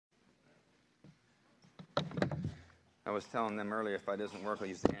I was telling them earlier if it doesn't work, I'll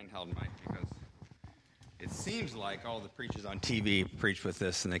use the handheld mic because it seems like all the preachers on TV preach with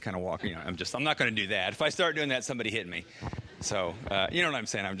this and they kind of walk, I'm not going to do that. If I start doing that, somebody hit me. So, you know what I'm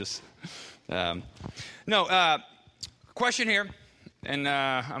saying? I'm just, question here. And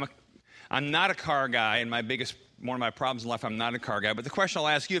I'm not a car guy, and one of my problems in life, I'm not a car guy. But the question I'll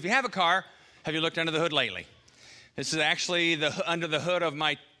ask you, if you have a car, have you looked under the hood lately? This is actually under the hood of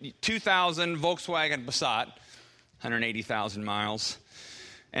my 2000 Volkswagen Passat, 180,000 miles.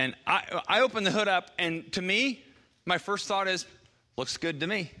 And I open the hood up, and to me, my first thought is, looks good to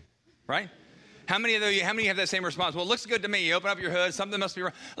me, right? How many have that same response? Well, it looks good to me. You open up your hood, something must be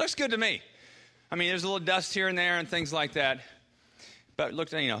wrong. Looks good to me. I mean, there's a little dust here and there and things like that. But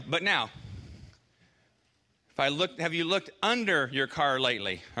but now, have you looked under your car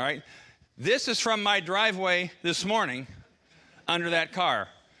lately? All right. This is from my driveway this morning under that car.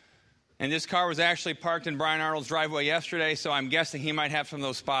 And this car was actually parked in Brian Arnold's driveway yesterday, so I'm guessing he might have some of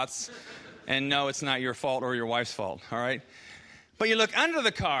those spots. And no, it's not your fault or your wife's fault, all right? But you look under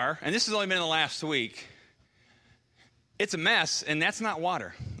the car, and this has only been in the last week. It's a mess, and that's not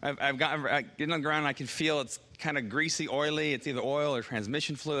water. I get on the ground, and I can feel it's kind of greasy, oily. It's either oil or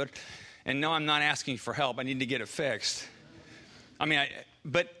transmission fluid. And no, I'm not asking for help. I need to get it fixed.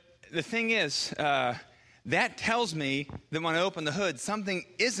 But the thing is, that tells me that when I open the hood, something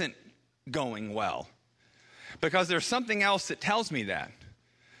isn't going well, because there's something else that tells me that.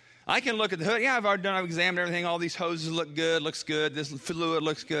 I can look at the hood. Yeah, I've examined everything. All these hoses looks good. This fluid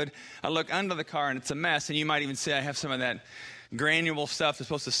looks good. I look under the car and it's a mess. And you might even say I have some of that granule stuff that's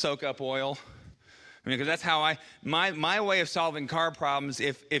supposed to soak up oil. Because that's how my way of solving car problems.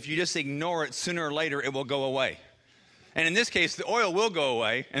 If you just ignore it, sooner or later it will go away. And in this case, the oil will go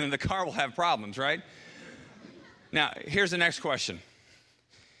away, and then the car will have problems, right? Now, here's the next question.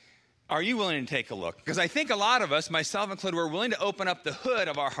 Are you willing to take a look? Because I think a lot of us, myself included, we're willing to open up the hood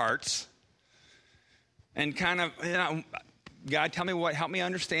of our hearts and kind of, God, tell me what, help me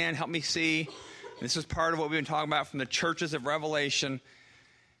understand, help me see. This is part of what we've been talking about from the churches of Revelation.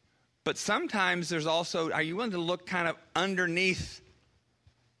 But sometimes there's also, are you willing to look kind of underneath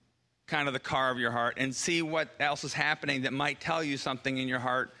kind of the car of your heart and see what else is happening that might tell you something in your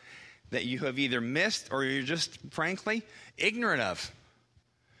heart that you have either missed or you're just, frankly, ignorant of?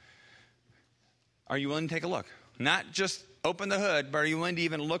 Are you willing to take a look? Not just open the hood, but are you willing to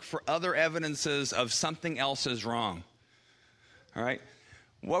even look for other evidences of something else is wrong? All right.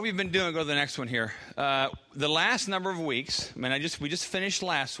 What we've been doing, go to the next one here. The last number of weeks, we just finished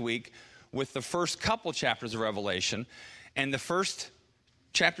last week with the first couple chapters of Revelation. And the first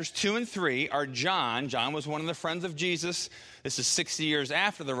chapters 2 and 3 are John. John was one of the friends of Jesus. This is 60 years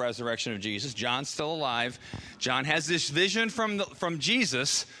after the resurrection of Jesus. John's still alive. John has this vision from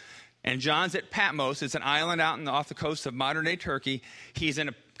Jesus. And John's at Patmos. It's an island out off the coast of modern-day Turkey. He's in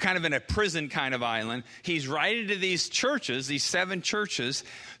a prison kind of island. He's writing to these churches, these 7 churches,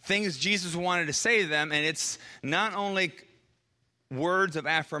 things Jesus wanted to say to them. And it's not only words of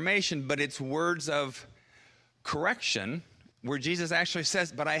affirmation, but it's words of correction, where Jesus actually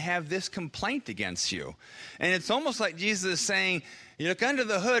says, but I have this complaint against you. And it's almost like Jesus is saying, you look under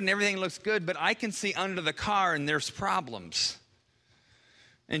the hood and everything looks good, but I can see under the car and there's problems.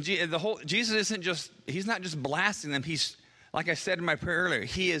 And Jesus he's not just blasting them. He's, like I said in my prayer earlier,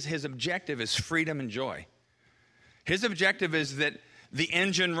 his objective is freedom and joy. His objective is that the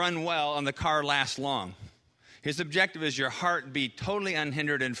engine run well and the car last long. His objective is your heart be totally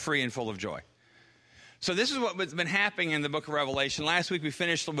unhindered and free and full of joy. So this is what's been happening in the book of Revelation. Last week we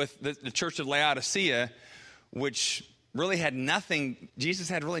finished with the church of Laodicea, which really had nothing, Jesus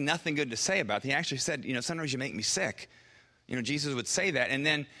had really nothing good to say about it. He actually said, sometimes you make me sick. Jesus would say that. And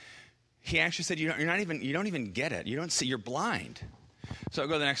then he actually said, you don't even get it. You don't see, you're blind. So I'll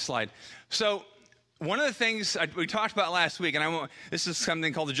go to the next slide. So one of the things we talked about last week, and this is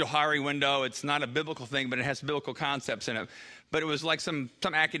something called the Johari window. It's not a biblical thing, but it has biblical concepts in it. But it was like some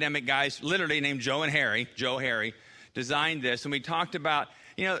academic guys, literally named Joe Harry, designed this. And we talked about,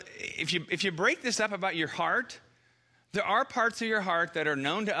 if you break this up about your heart, there are parts of your heart that are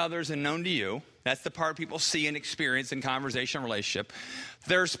known to others and known to you. That's the part people see and experience in conversation and relationship.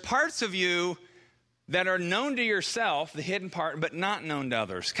 There's parts of you that are known to yourself, the hidden part, but not known to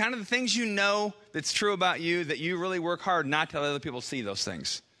others. Kind of the things you know that's true about you that you really work hard not to let other people see those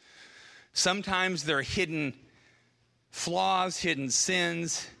things. Sometimes they're hidden flaws, hidden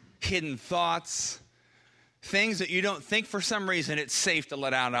sins, hidden thoughts, things that you don't think for some reason it's safe to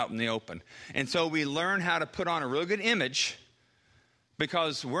let out in the open. And so we learn how to put on a real good image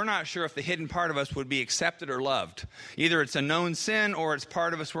because we're not sure if the hidden part of us would be accepted or loved. Either it's a known sin or it's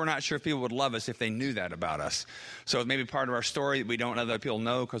part of us we're not sure if people would love us if they knew that about us. So it may be part of our story that we don't let other people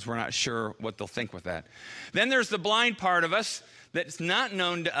know because we're not sure what they'll think with that. Then there's the blind part of us that's not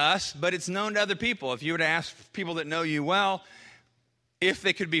known to us, but it's known to other people. If you were to ask people that know you well, if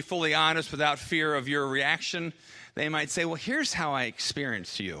they could be fully honest without fear of your reaction, they might say, well, here's how I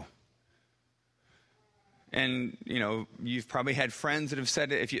experienced you. And, you've probably had friends that have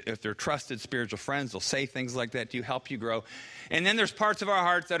said it. If they're trusted spiritual friends, they'll say things like that to help you grow. And then there's parts of our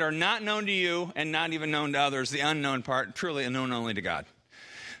hearts that are not known to you and not even known to others, the unknown part, truly known only to God.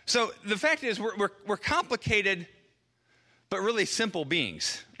 So the fact is we're complicated but really simple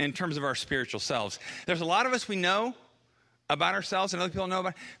beings in terms of our spiritual selves. There's a lot of us we know about ourselves and other people know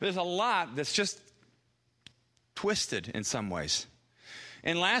about. There's a lot that's just twisted in some ways.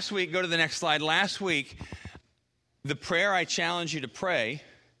 And last week, go to the next slide. Last week, the prayer I challenge you to pray,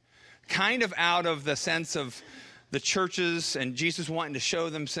 kind of out of the sense of the churches and Jesus wanting to show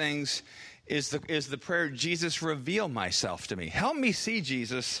them things, is the prayer, Jesus, reveal myself to me. Help me see,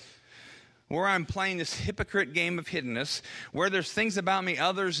 Jesus, where I'm playing this hypocrite game of hiddenness, where there's things about me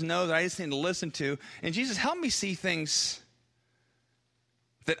others know that I just need to listen to. And Jesus, help me see things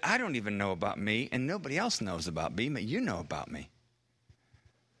that I don't even know about me and nobody else knows about me, but you know about me.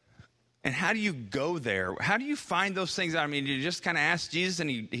 And how do you go there? How do you find those things out? I mean, you just kind of ask Jesus and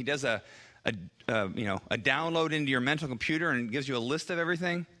he does a download into your mental computer and gives you a list of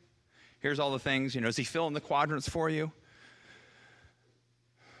everything? Here's all the things. Does he fill in the quadrants for you?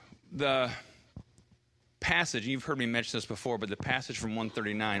 The passage, you've heard me mention this before, but the passage from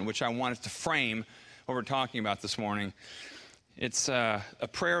 139, which I wanted to frame what we're talking about this morning, it's a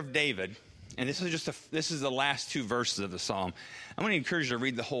prayer of David. And this is the last two verses of the psalm. I'm going to encourage you to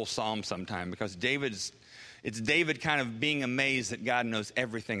read the whole psalm sometime because it's David kind of being amazed that God knows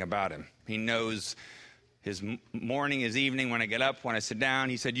everything about him. He knows his morning, his evening, when I get up, when I sit down.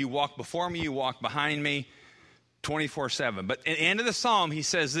 He said, you walk before me, you walk behind me, 24/7. But at the end of the psalm, he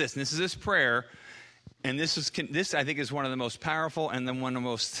says this, and this is his prayer, and this I think is one of the most powerful and then one of the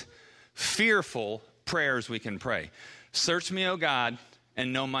most fearful prayers we can pray. Search me, O God,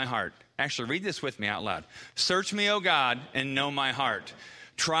 and know my heart. Actually, read this with me out loud. Search me, O God, and know my heart.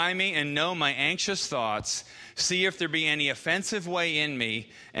 Try me and know my anxious thoughts. See if there be any offensive way in me,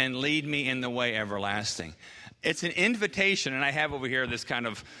 and lead me in the way everlasting. It's an invitation, and I have over here this kind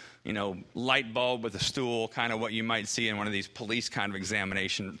of, light bulb with a stool, kind of what you might see in one of these police kind of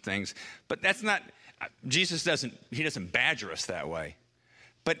examination things. But that's not, Jesus doesn't badger us that way.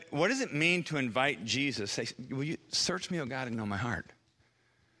 But what does it mean to invite Jesus? Say, will you search me, O God, and know my heart?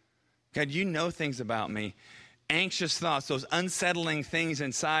 God, you know things about me. Anxious thoughts, those unsettling things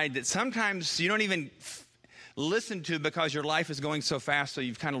inside that sometimes you don't even listen to because your life is going so fast, so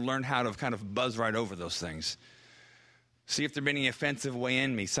you've kind of learned how to kind of buzz right over those things. See if there be any offensive way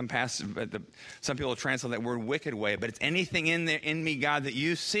in me. Some people translate that word wicked way, but it's anything in me, God, that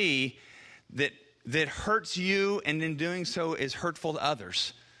you see that hurts you and in doing so is hurtful to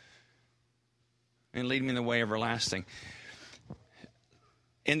others. And lead me in the way everlasting.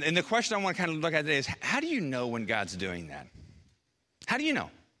 And the question I want to kind of look at today is, how do you know when God's doing that? How do you know?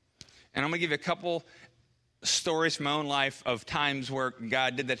 And I'm going to give you a couple stories from my own life of times where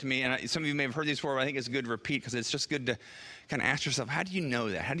God did that to me. And some of you may have heard these before, but I think it's good to repeat because it's just good to kind of ask yourself, how do you know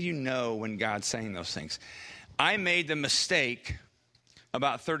that? How do you know when God's saying those things? I made the mistake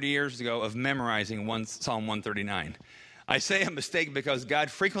about 30 years ago of memorizing Psalm 139. I say a mistake because God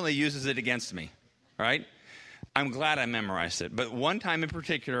frequently uses it against me, right? I'm glad I memorized it. But one time in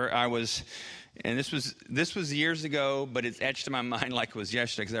particular, and this was years ago, but it's etched in my mind like it was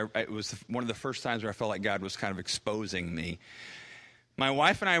yesterday because it was one of the first times where I felt like God was kind of exposing me. My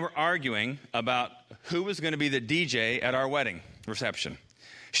wife and I were arguing about who was going to be the DJ at our wedding reception.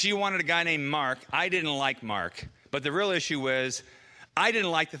 She wanted a guy named Mark. I didn't like Mark. But the real issue was I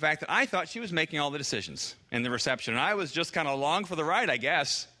didn't like the fact that I thought she was making all the decisions in the reception. And I was just kind of along for the ride, I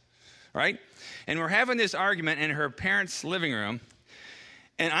guess. Right? And we're having this argument in her parents' living room,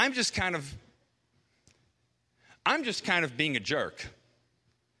 and I'm just kind of being a jerk.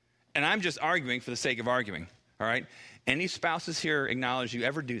 And I'm just arguing for the sake of arguing, all right? Any spouses here acknowledge you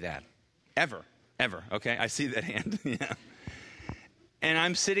ever do that? Ever, okay? I see that hand, yeah. And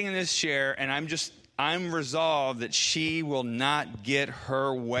I'm sitting in this chair, and I'm resolved that she will not get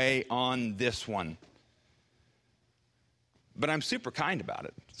her way on this one. But I'm super kind about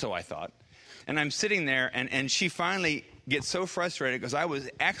it, so I thought. And I'm sitting there, and she finally gets so frustrated because I was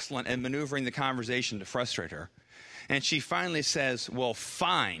excellent at maneuvering the conversation to frustrate her. And she finally says, well,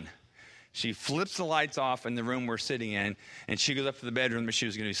 fine. She flips the lights off in the room we're sitting in, and she goes up to the bedroom that she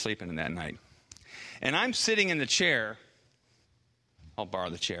was going to be sleeping in that night. And I'm sitting in the chair. I'll borrow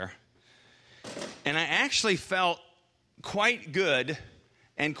the chair. And I actually felt quite good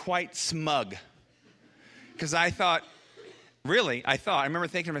and quite smug. Because I remember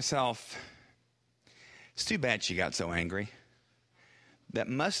thinking to myself, it's too bad she got so angry. That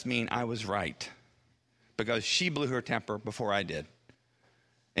must mean I was right. Because she blew her temper before I did.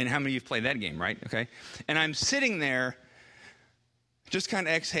 And how many of you have played that game, right? Okay. And I'm sitting there, just kind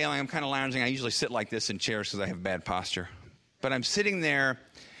of exhaling. I'm kind of lounging. I usually sit like this in chairs because I have bad posture. But I'm sitting there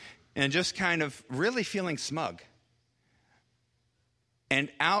and just kind of really feeling smug.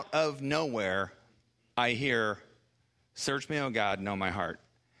 And out of nowhere, I hear, "Search me, O God, know my heart."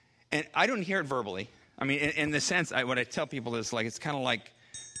 And I don't hear it verbally. I mean, in the sense, what I tell people is like, it's kind of like,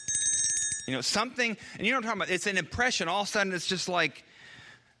 something, and you know what I'm talking about? It's an impression. All of a sudden, it's just like,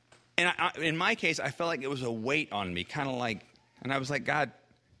 and in my case, I felt like it was a weight on me, kind of like, and I was like, God,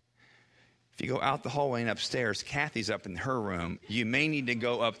 if you go out the hallway and upstairs, Kathy's up in her room. You may need to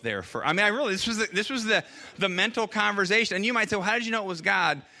go up there for. I mean, this was the mental conversation. And you might say, well, how did you know it was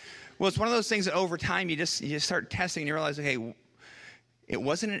God? Well, it's one of those things that over time you just start testing and you realize, okay, it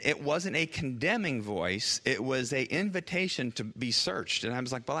wasn't a condemning voice. It was an invitation to be searched. And I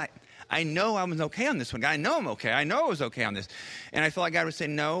was like, well, I know I was okay on this one. God, I know I'm okay. I know I was okay on this. And I felt like God would say,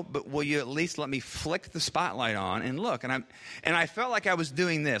 no, but will you at least let me flick the spotlight on and look? And I felt like I was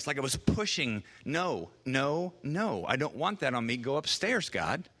doing this, like I was pushing, no, I don't want that on me. Go upstairs,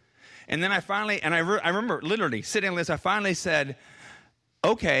 God. And then I remember literally sitting on this, I finally said,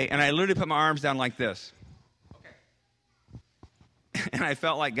 okay, and I literally put my arms down like this. Okay. And I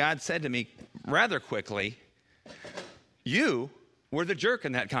felt like God said to me rather quickly, you were the jerk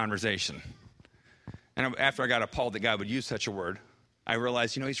in that conversation. And after I got appalled that God would use such a word, I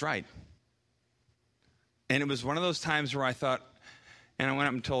realized, he's right. And it was one of those times where I thought, and I went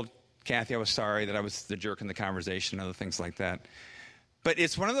up and told Kathy I was sorry that I was the jerk in the conversation and other things like that. But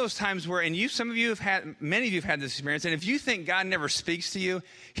it's one of those times where, and many of you have had this experience, and if you think God never speaks to you,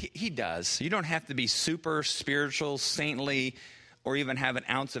 he does. You don't have to be super spiritual, saintly, or even have an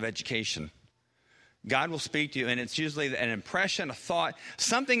ounce of education. God will speak to you, and it's usually an impression, a thought,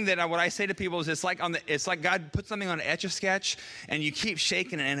 something that what I say to people is it's like God put something on an Etch-a-Sketch, and you keep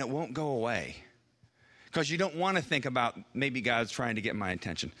shaking it, and it won't go away. Because you don't want to think about maybe God's trying to get my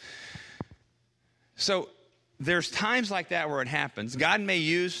attention. So there's times like that where it happens. God may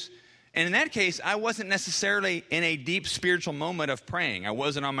use, and in that case, I wasn't necessarily in a deep spiritual moment of praying. I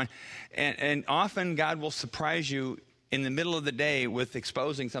wasn't on and often God will surprise you in the middle of the day with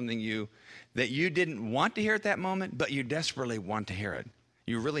exposing something that you didn't want to hear at that moment, but you desperately want to hear it.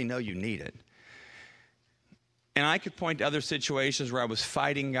 You really know you need it. And I could point to other situations where I was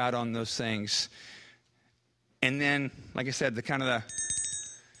fighting God on those things. And then, like I said,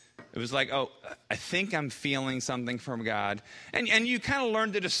 it was like, oh, I think I'm feeling something from God. And you kind of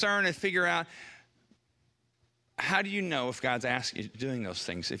learn to discern and figure out, how do you know if God's asking you doing those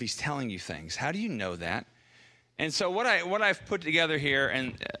things, if he's telling you things? How do you know that? And so what I've put together here,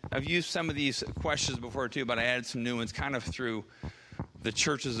 and I've used some of these questions before too, but I added some new ones kind of through the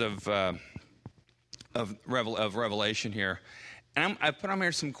churches of Revelation here. And I've put on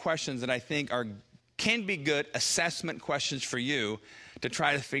here some questions that I think can be good assessment questions for you to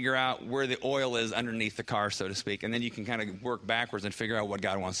try to figure out where the oil is underneath the car, so to speak. And then you can kind of work backwards and figure out what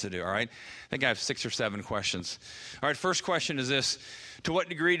God wants to do, all right? I think I have 6 or 7 questions. All right, first question is this. To what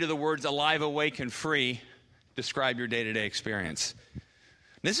degree do the words alive, awake, and free describe your day-to-day experience?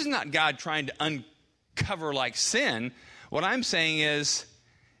 This is not God trying to uncover like sin. What I'm saying is,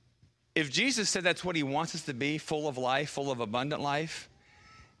 if Jesus said that's what he wants us to be, full of life, full of abundant life,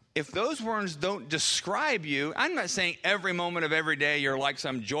 if those words don't describe you, I'm not saying every moment of every day you're like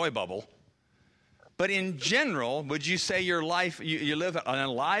some joy bubble, but in general, would you say your life, you live an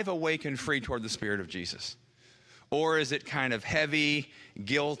alive, awake, and free toward the Spirit of Jesus? Or is it kind of heavy,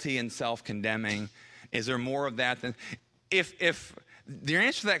 guilty, and self-condemning? Is there more of that than... If the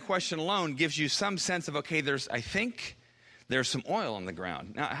answer to that question alone gives you some sense of, okay, I think there's some oil on the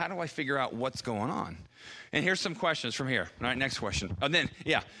ground. Now, how do I figure out what's going on? And here's some questions from here. All right, next question. And then,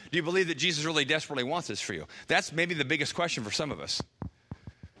 do you believe that Jesus really desperately wants this for you? That's maybe the biggest question for some of us.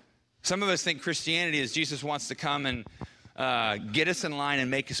 Some of us think Christianity is Jesus wants to come and get us in line and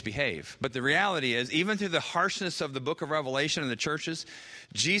make us behave. But the reality is, even through the harshness of the book of Revelation and the churches,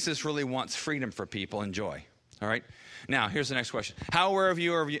 Jesus really wants freedom for people and joy. All right? Now, here's the next question. How aware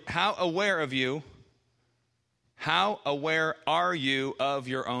are you of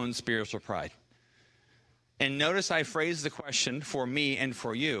your own spiritual pride? And notice I phrased the question for me and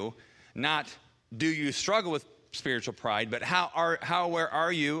for you. Not do you struggle with spiritual pride, but how aware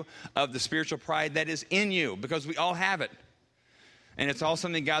are you of the spiritual pride that is in you? Because we all have it. And it's all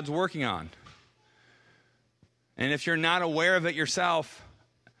something God's working on. And if you're not aware of it yourself,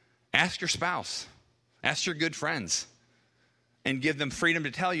 ask your spouse, ask your good friends, and give them freedom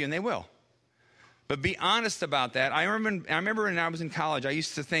to tell you, and they will. But be honest about that. I remember when I was in college, I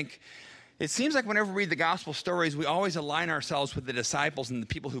used to think, it seems like whenever we read the gospel stories, we always align ourselves with the disciples and the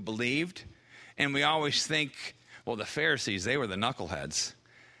people who believed. And we always think, well, the Pharisees, they were the knuckleheads.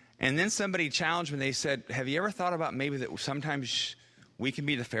 And then somebody challenged me, they said, have you ever thought about maybe that sometimes we can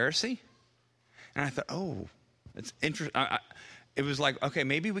be the Pharisee? And I thought, oh, it's interesting. It was like, okay,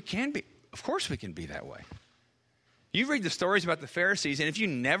 maybe we can be. Of course we can be that way. You read the stories about the Pharisees, and if you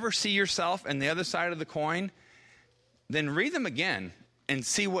never see yourself on the other side of the coin, then read them again and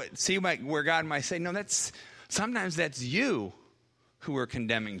see where God might say, no, sometimes that's you who are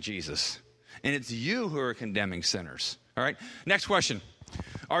condemning Jesus. And it's you who are condemning sinners. All right? Next question.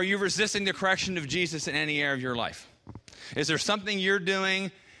 Are you resisting the correction of Jesus in any area of your life? Is there something you're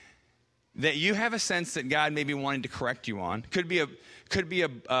doing that you have a sense that God may be wanting to correct you on? Could be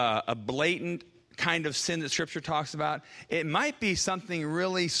a blatant kind of sin that Scripture talks about. It might be something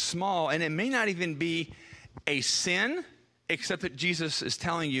really small, and it may not even be a sin, except that Jesus is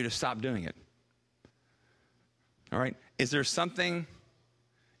telling you to stop doing it. All right? Is there something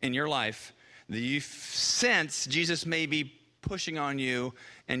in your life that you sense Jesus may be pushing on you,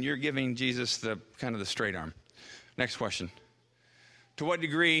 and you're giving Jesus the kind of the straight arm? Next question. To what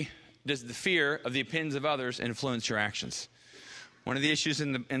degree does the fear of the opinions of others influence your actions? One of the issues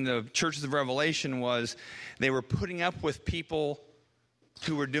in the churches of Revelation was they were putting up with people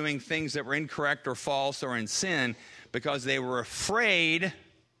who were doing things that were incorrect or false or in sin because they were afraid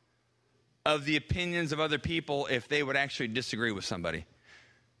of the opinions of other people if they would actually disagree with somebody.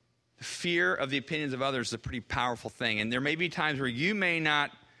 The fear of the opinions of others is a pretty powerful thing. And there may be times where you may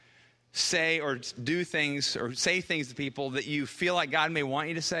not say or do things or say things to people that you feel like God may want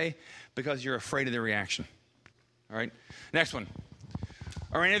you to say because you're afraid of the reaction. All right? Next one.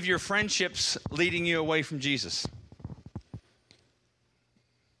 Are any of your friendships leading you away from Jesus?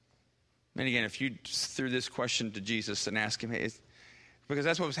 And again, if you threw this question to Jesus and ask him, hey, because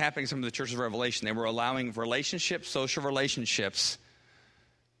that's what was happening in some of the churches of Revelation. They were allowing relationships, social relationships,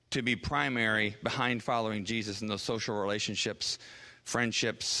 to be primary behind following Jesus, and those social relationships,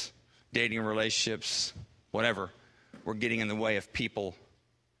 friendships, dating relationships, whatever, were getting in the way of people's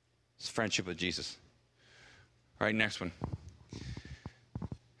friendship with Jesus. All right, next one.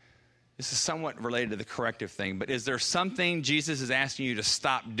 This is somewhat related to the corrective thing, but is there something Jesus is asking you to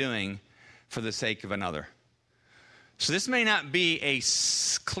stop doing for the sake of another? So this may not be a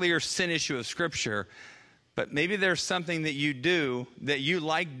clear sin issue of Scripture, but maybe there's something that you do that you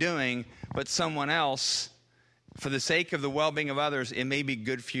like doing, but someone else, for the sake of the well-being of others, it may be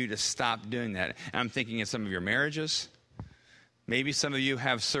good for you to stop doing that. And I'm thinking of some of your marriages. Maybe some of you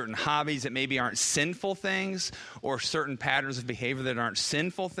have certain hobbies that maybe aren't sinful things, or certain patterns of behavior that aren't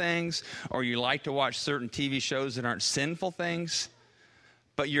sinful things, or you like to watch certain TV shows that aren't sinful things.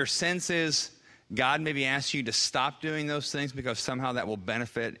 But your sense is God maybe asks you to stop doing those things because somehow that will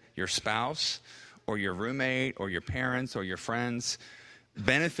benefit your spouse or your roommate or your parents or your friends,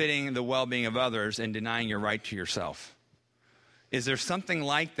 benefiting the well-being of others and denying your right to yourself. Is there something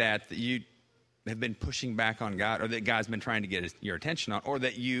like that that you have been pushing back on God, or that God's been trying to get your attention on, or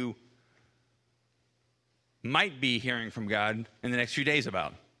that you might be hearing from God in the next few days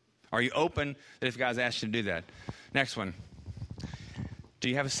about? Are you open that if God's asked you to do that? Next one. Do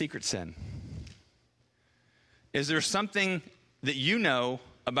you have a secret sin? Is there something that you know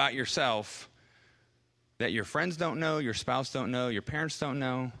about yourself that your friends don't know, your spouse don't know, your parents don't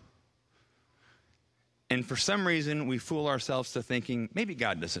know? And for some reason, we fool ourselves to thinking, maybe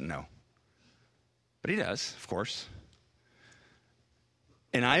God doesn't know. But he does, of course.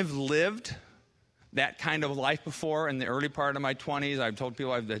 And I've lived that kind of life before in the early part of my 20s. I've told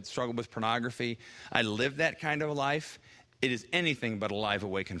people I've struggled with pornography. I lived that kind of life. It is anything but alive,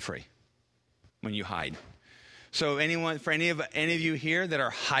 awake, and free when you hide. So for any of you here that are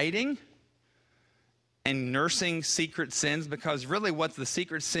hiding and nursing secret sins, because really what the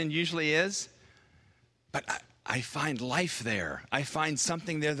secret sin usually is, but I find life there. I find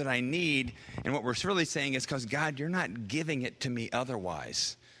something there that I need. And what we're really saying is, because God, you're not giving it to me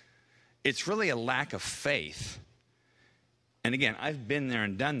otherwise. It's really a lack of faith. And again, I've been there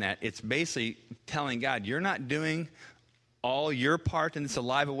and done that. It's basically telling God, you're not doing all your part in this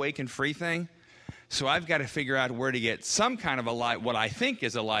alive, awake, and free thing. So I've got to figure out where to get some kind of what I think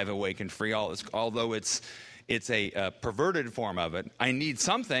is alive, awake, and free, although it's a perverted form of it. I need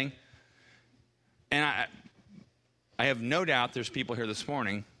something. And I have no doubt there's people here this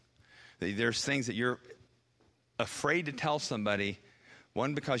morning that there's things that you're afraid to tell somebody.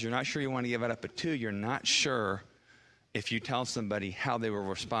 One, because you're not sure you want to give it up, but two, you're not sure if you tell somebody how they will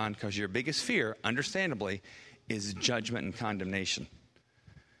respond, because your biggest fear, understandably, is judgment and condemnation.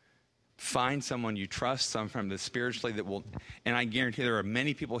 Find someone you trust, someone that spiritually that will, and I guarantee there are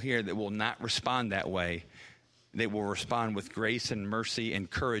many people here that will not respond that way. They will respond with grace and mercy and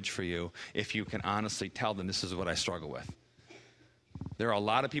courage for you if you can honestly tell them, this is what I struggle with. There are a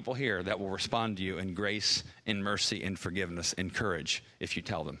lot of people here that will respond to you in grace and mercy and forgiveness and courage if you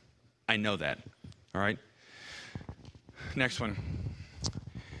tell them. I know that. All right? Next one.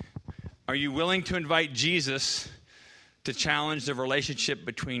 Are you willing to invite Jesus to challenge the relationship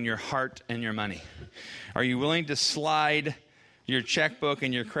between your heart and your money? Are you willing to slide your checkbook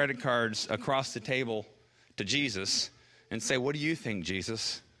and your credit cards across the table to Jesus and say, what do you think,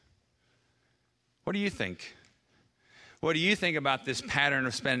 Jesus? What do you think? What do you think about this pattern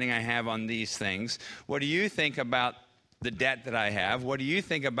of spending I have on these things? What do you think about the debt that I have? What do you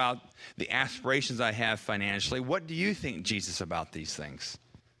think about the aspirations I have financially? What do you think, Jesus, about these things?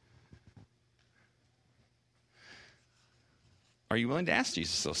 Are you willing to ask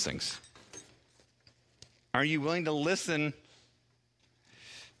Jesus those things? Are you willing to listen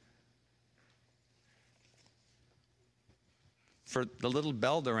for the little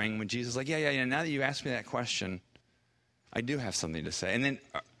bell to ring when Jesus is like, yeah, now that you asked me that question, I do have something to say. And then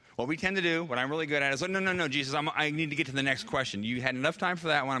what we tend to do, what I'm really good at is, no, Jesus, I need to get to the next question. You had enough time for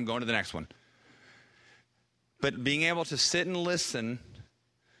that one. I'm going to the next one. But being able to sit and listen,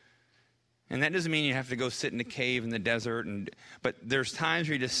 and that doesn't mean you have to go sit in a cave in the desert, but there's times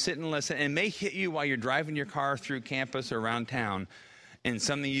where you just sit and listen, and it may hit you while you're driving your car through campus or around town, and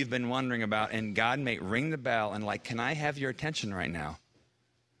something you've been wondering about, and God may ring the bell and like, can I have your attention right now?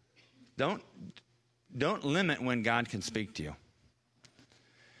 Don't limit when God can speak to you.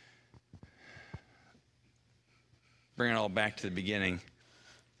 Bring it all back to the beginning.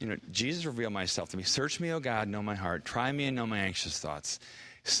 Jesus revealed myself to me. Search me, O God, know my heart. Try me and know my anxious thoughts.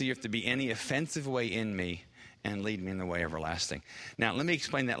 See if there be any offensive way in me, and lead me in the way everlasting. Now, let me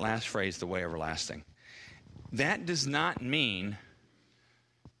explain that last phrase, the way everlasting. That does not mean,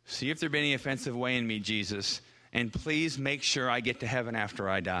 see if there be any offensive way in me, Jesus, and please make sure I get to heaven after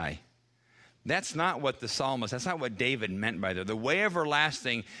I die. That's not what the psalmist, that's not what David meant by that. The way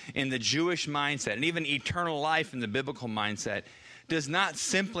everlasting in the Jewish mindset, and even eternal life in the biblical mindset, does not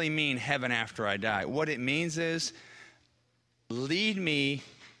simply mean heaven after I die. What it means is, lead me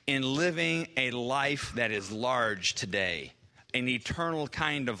in living a life that is large today, an eternal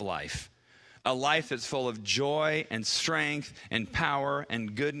kind of life, a life that's full of joy and strength and power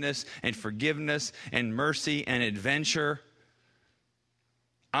and goodness and forgiveness and mercy and adventure.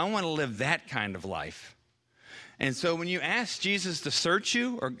 I want to live that kind of life. And so when you ask Jesus to search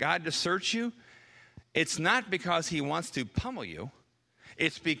you or God to search you, it's not because he wants to pummel you.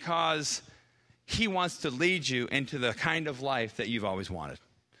 It's because he wants to lead you into the kind of life that you've always wanted.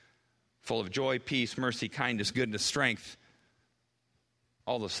 Full of joy, peace, mercy, kindness, goodness, strength.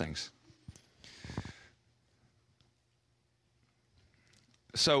 All those things.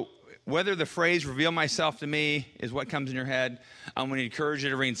 So whether the phrase reveal myself to me is what comes in your head, I'm going to encourage you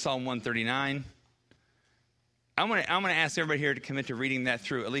to read Psalm 139. I'm going to ask everybody here to commit to reading that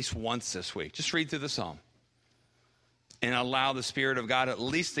through at least once this week. Just read through the psalm. And allow the Spirit of God at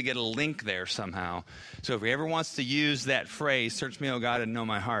least to get a link there somehow. So if he ever wants to use that phrase, search me, O God, and know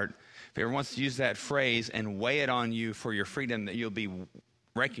my heart. If he ever wants to use that phrase and weigh it on you for your freedom, that you'll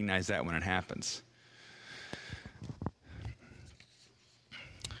recognize that when it happens.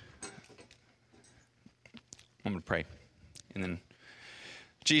 I'm going to pray. And then,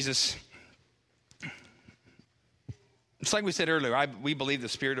 Jesus, it's like we said earlier, we believe the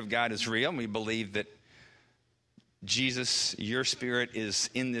Spirit of God is real, and we believe that Jesus, your Spirit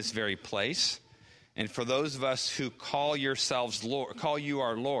is in this very place. And for those of us who call yourselves Lord, call you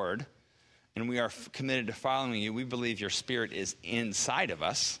our Lord, and we are committed to following you, we believe your Spirit is inside of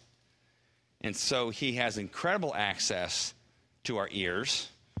us. And so he has incredible access to our ears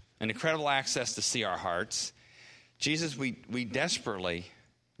and incredible access to see our hearts. Jesus, we desperately,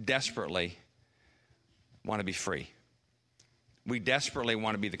 desperately want to be free. We desperately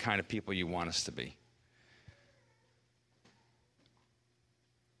want to be the kind of people you want us to be.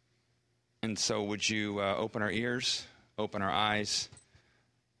 And so would you open our ears, open our eyes,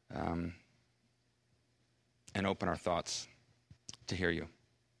 and open our thoughts to hear you.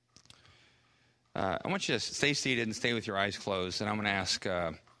 I want you to stay seated and stay with your eyes closed. And I'm going to ask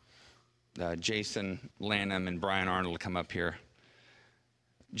Jason Lanham and Brian Arnold to come up here.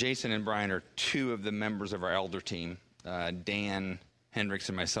 Jason and Brian are two of the members of our elder team. Dan Hendricks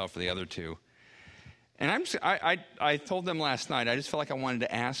and myself are the other two. And I told them last night, I just felt like I wanted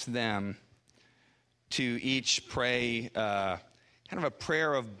to ask them to each pray kind of a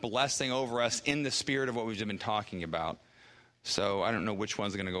prayer of blessing over us in the spirit of what we've been talking about. So I don't know which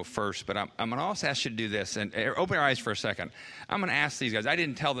one's going to go first, but I'm going to also ask you to do this. And open your eyes for a second. I'm going to ask these guys. I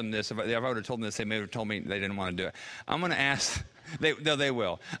didn't tell them this. If I would have told them this, they may have told me they didn't want to do it. I'm going to ask. They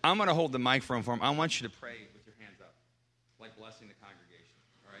will. I'm going to hold the microphone for them. I want you to pray with your hands up, like blessing the congregation.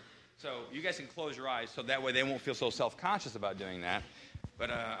 All right? So you guys can close your eyes so that way they won't feel so self-conscious about doing that.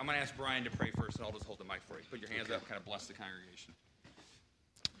 But I'm going to ask Brian to pray first, and I'll just hold the mic for you. Put your hands up, kind of bless the congregation.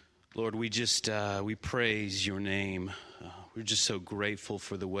 Lord, we just we praise your name. We're just so grateful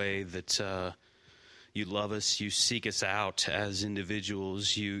for the way that you love us. You seek us out as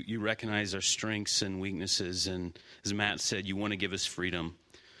individuals. You recognize our strengths and weaknesses. And as Matt said, you want to give us freedom.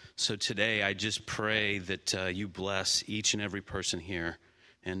 So today I just pray that you bless each and every person here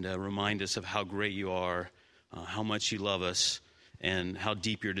and remind us of how great you are, how much you love us, and how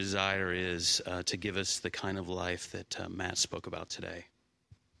deep your desire is to give us the kind of life that Matt spoke about today.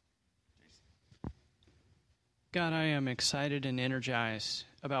 God, I am excited and energized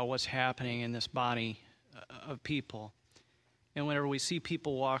about what's happening in this body of people. And whenever we see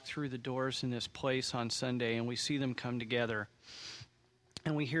people walk through the doors in this place on Sunday and we see them come together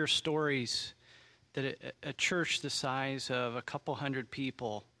and we hear stories that a church the size of a couple hundred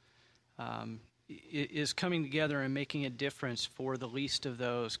people is coming together and making a difference for the least of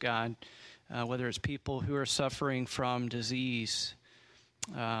those, God, whether it's people who are suffering from disease,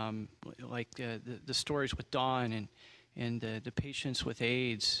 like the stories with Dawn and the patients with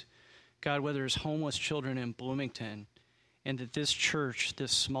AIDS. God, whether it's homeless children in Bloomington, and that this church,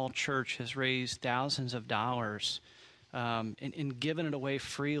 this small church, has raised thousands of dollars and given it away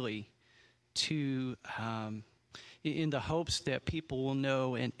freely to in the hopes that people will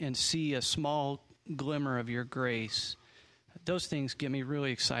know and see a small glimmer of your grace. Those things get me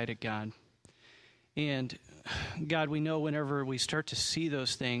really excited, God. And God, we know whenever we start to see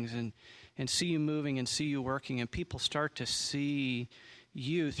those things and see you moving and see you working, and people start to see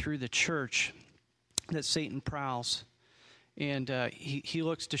you through the church, that Satan prowls. And he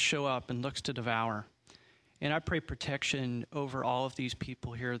looks to show up and looks to devour. And I pray protection over all of these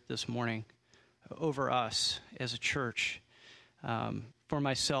people here this morning, over us as a church, for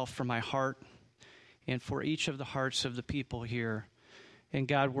myself, for my heart, and for each of the hearts of the people here. And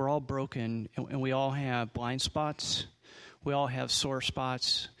God, we're all broken, and we all have blind spots. We all have sore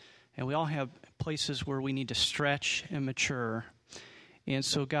spots, and we all have places where we need to stretch and mature. And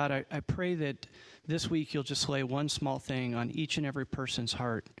so, God, I pray that this week you'll just lay one small thing on each and every person's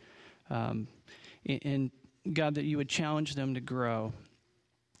heart. And God, that you would challenge them to grow.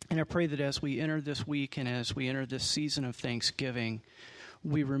 And I pray that as we enter this week and as we enter this season of Thanksgiving,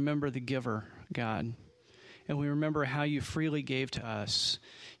 we remember the giver, God. And we remember how you freely gave to us.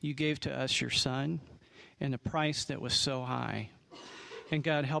 You gave to us your Son and the price that was so high. And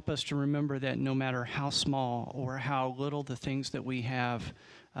God, help us to remember that no matter how small or how little the things that we have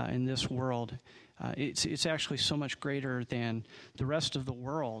in this world, it's actually so much greater than the rest of the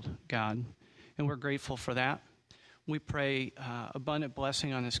world, God. And we're grateful for that. We pray abundant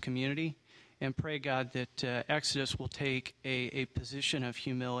blessing on this community and pray, God, that Exodus will take a position of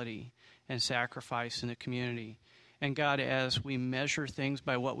humility and sacrifice in the community. And God, as we measure things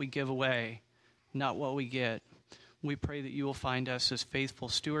by what we give away, not what we get, we pray that you will find us as faithful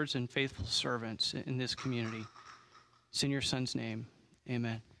stewards and faithful servants in this community. It's in your Son's name.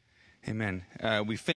 Amen. Amen. We